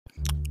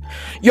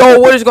Yo,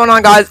 what is going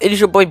on, guys? It is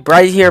your boy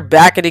Bryce here,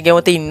 back and again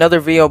with another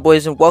video,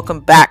 boys, and welcome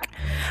back.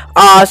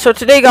 So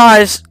today,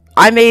 guys,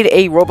 I made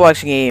a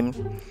Roblox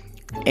game,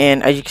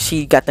 and as you can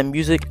see, got the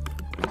music.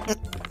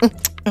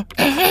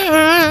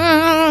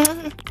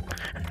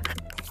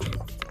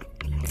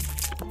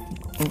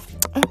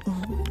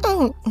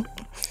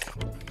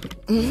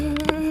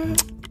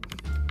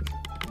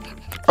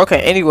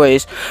 Okay,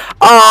 anyways,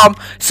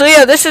 so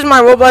yeah, this is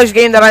my Roblox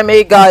game that I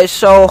made, guys.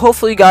 So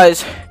hopefully you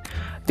guys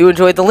do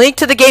enjoy. The link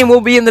to the game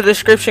will be in the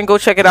description. Go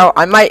check it out.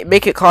 I might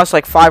make it cost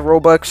like 5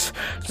 Robux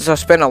since I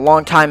spent a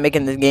long time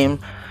making this game.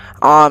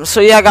 So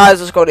yeah, guys,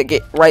 let's go to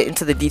get right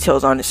into the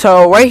details on it.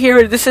 So right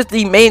here, this is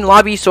the main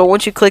lobby. So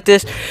once you click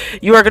this,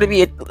 you are going to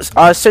be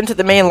sent to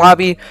the main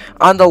lobby.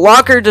 The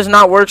locker does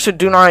not work, so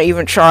do not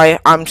even try.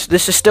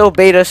 This is still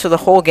beta, so the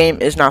whole game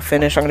is not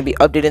finished. I'm going to be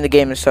updating the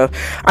game and stuff.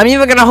 I'm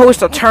even going to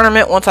host a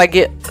tournament once I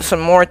get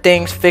some more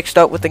things fixed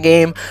up with the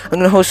game. I'm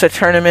going to host a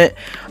tournament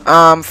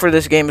for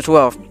this game as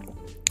well.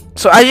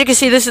 So as you can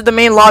see, this is the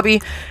main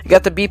lobby. You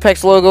got the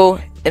BpeX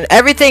logo, and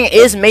everything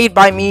is made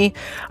by me.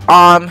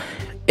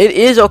 It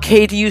is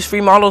okay to use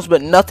free models,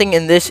 but nothing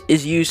in this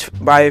is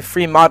used by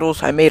free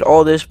models. I made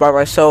all this by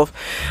myself.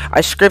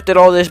 I scripted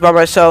all this by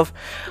myself.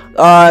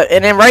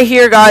 And then right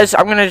here, guys,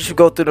 I'm gonna just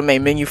go through the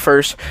main menu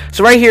first.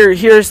 So right here,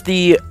 here's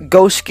the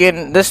ghost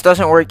skin. This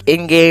doesn't work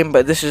in game,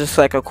 but this is just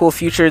like a cool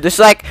feature. This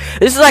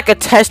is like a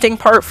testing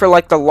part for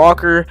like the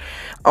locker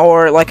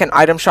or like an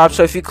item shop.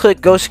 So if you click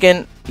ghost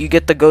skin, you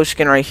get the ghost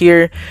skin right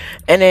here,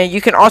 and then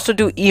you can also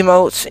do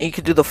emotes, and you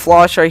can do the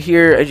floss right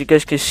here, as you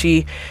guys can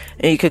see,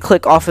 and you can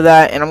click off of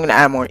that, and I'm gonna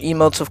add more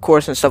emotes, of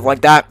course, and stuff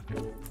like that.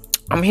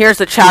 Here's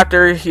the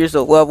chapter, here's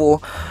the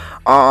level,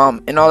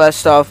 and all that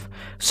stuff.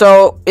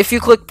 So if you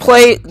click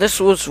play, this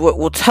was what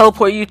will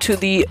teleport you to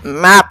the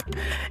map,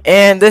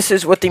 and this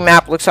is what the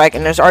map looks like.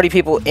 And there's already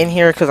people in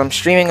here because I'm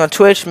streaming on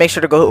Twitch. Make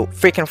sure to go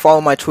freaking follow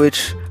my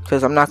Twitch,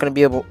 because I'm not going to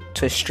be able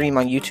to stream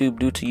on YouTube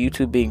due to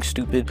YouTube being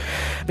stupid.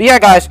 But yeah,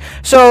 guys,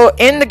 so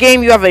in the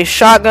game you have a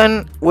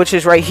shotgun, which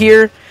is right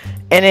here,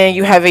 and then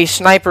you have a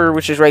sniper,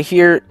 which is right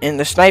here in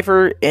the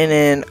sniper, and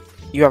then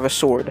you have a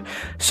sword.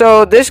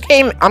 So this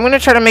game, I'm going to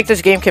try to make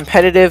this game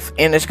competitive,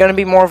 and it's going to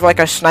be more of like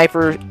a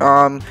sniper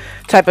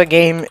type of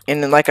game,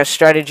 and then like a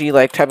strategy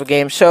like type of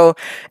game. So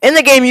in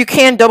the game, you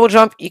can double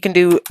jump. You can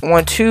do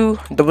 1, 2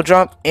 double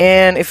jump,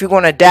 and if you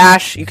want to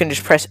dash, you can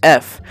just press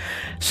F.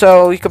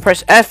 So you can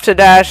press F to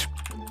dash,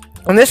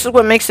 and this is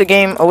what makes the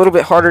game a little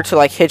bit harder to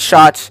like hit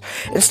shots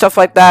and stuff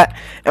like that.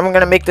 And we're going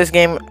to make this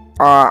game,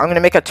 I'm going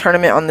to make a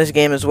tournament on this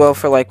game as well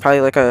for like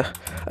probably like a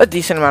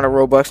decent amount of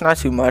Robux, not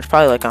too much,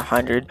 probably like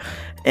 100,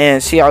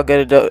 and see how good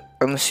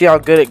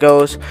it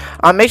goes.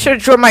 Make sure to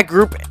join my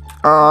group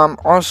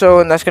also,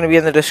 and that's going to be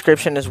in the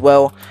description as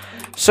well.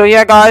 So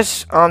yeah,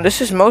 guys, this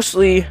is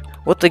mostly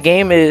what the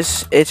game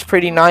is. It's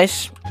pretty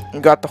nice. You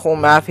got the whole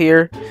map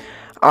here.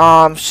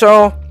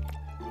 So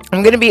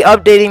I'm going to be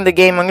updating the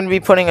game. I'm going to be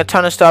putting a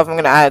ton of stuff. I'm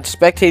going to add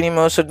spectating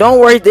mode. So don't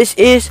worry, this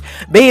is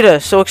beta,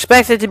 so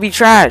expect it to be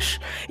trash.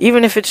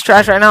 Even if it's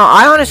trash right now,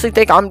 I honestly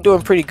think I'm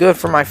doing pretty good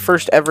for my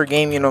first ever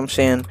game, you know what I'm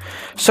saying?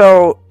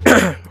 So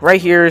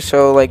right here,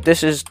 so like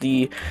this is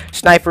the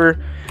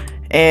sniper,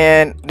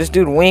 and this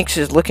dude Winks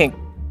is looking,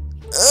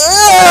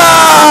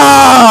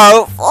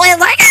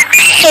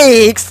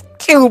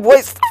 dude,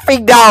 boy,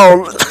 sit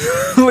down.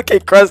 Look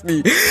at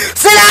Krusty.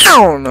 Sit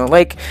down.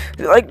 Like,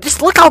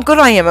 just look how good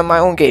I am in my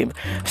own game.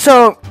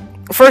 So,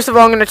 first of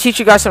all, I'm gonna teach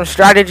you guys some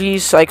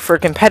strategies like for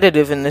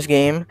competitive in this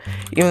game.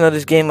 Even though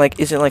this game like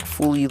isn't like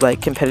fully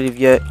like competitive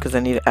yet, because I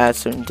need to add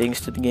certain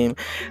things to the game.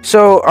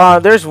 So,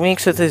 there's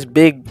Winks with his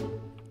big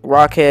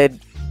rock head.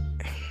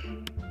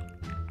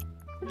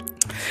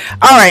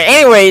 Alright,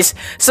 anyways,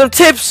 some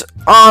tips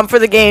for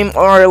the game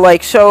are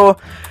like, so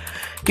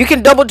you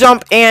can double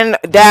jump and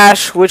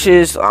dash, which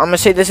is, I'm gonna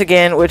say this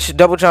again, which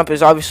double jump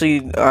is obviously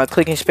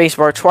clicking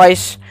spacebar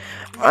twice,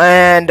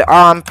 and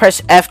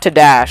press F to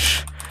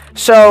dash.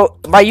 So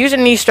by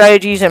using these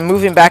strategies and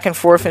moving back and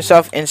forth and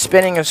stuff and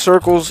spinning in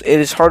circles, it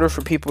is harder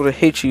for people to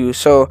hit you.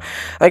 So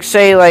like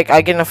say like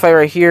I get in a fight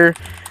right here,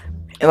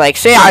 and like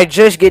say I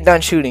just get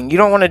done shooting. You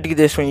don't want to do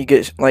this when you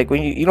get like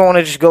when you don't want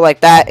to just go like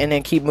that and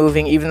then keep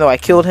moving even though I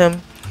killed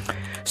him.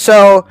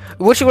 So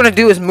what you want to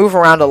do is move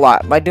around a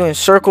lot by doing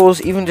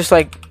circles, even just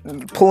like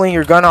pulling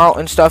your gun out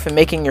and stuff, and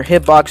making your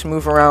hitbox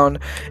move around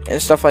and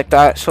stuff like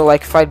that. So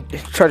like if I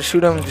try to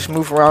shoot him, just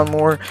move around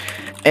more.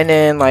 And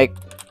then like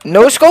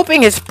no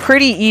scoping is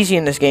pretty easy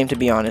in this game, to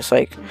be honest.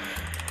 Like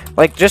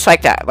just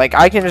like that, like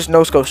I can just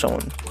no scope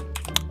someone.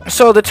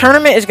 So the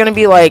tournament is gonna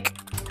be like,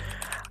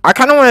 I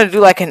kind of want to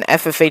do like an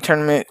FFA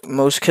tournament,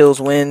 most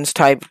kills wins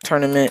type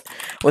tournament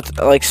with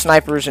like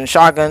snipers and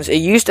shotguns.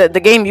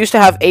 The game used to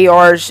have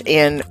ARs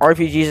and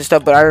RPGs and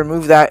stuff, but I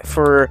removed that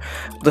for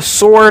the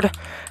sword.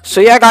 So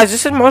yeah, guys,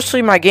 this is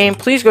mostly my game.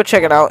 Please go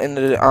check it out in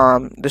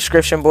the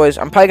description, boys.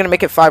 I'm probably gonna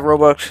make it 5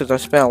 Robux because I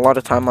spent a lot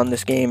of time on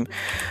this game.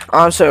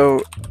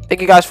 So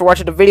thank you guys for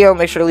watching the video.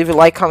 Make sure to leave a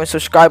like, comment,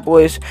 subscribe,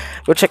 boys.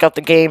 Go check out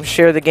the game,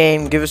 share the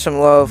game, give it some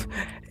love,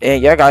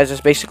 and yeah, guys,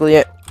 that's basically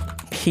it.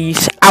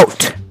 Peace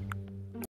out.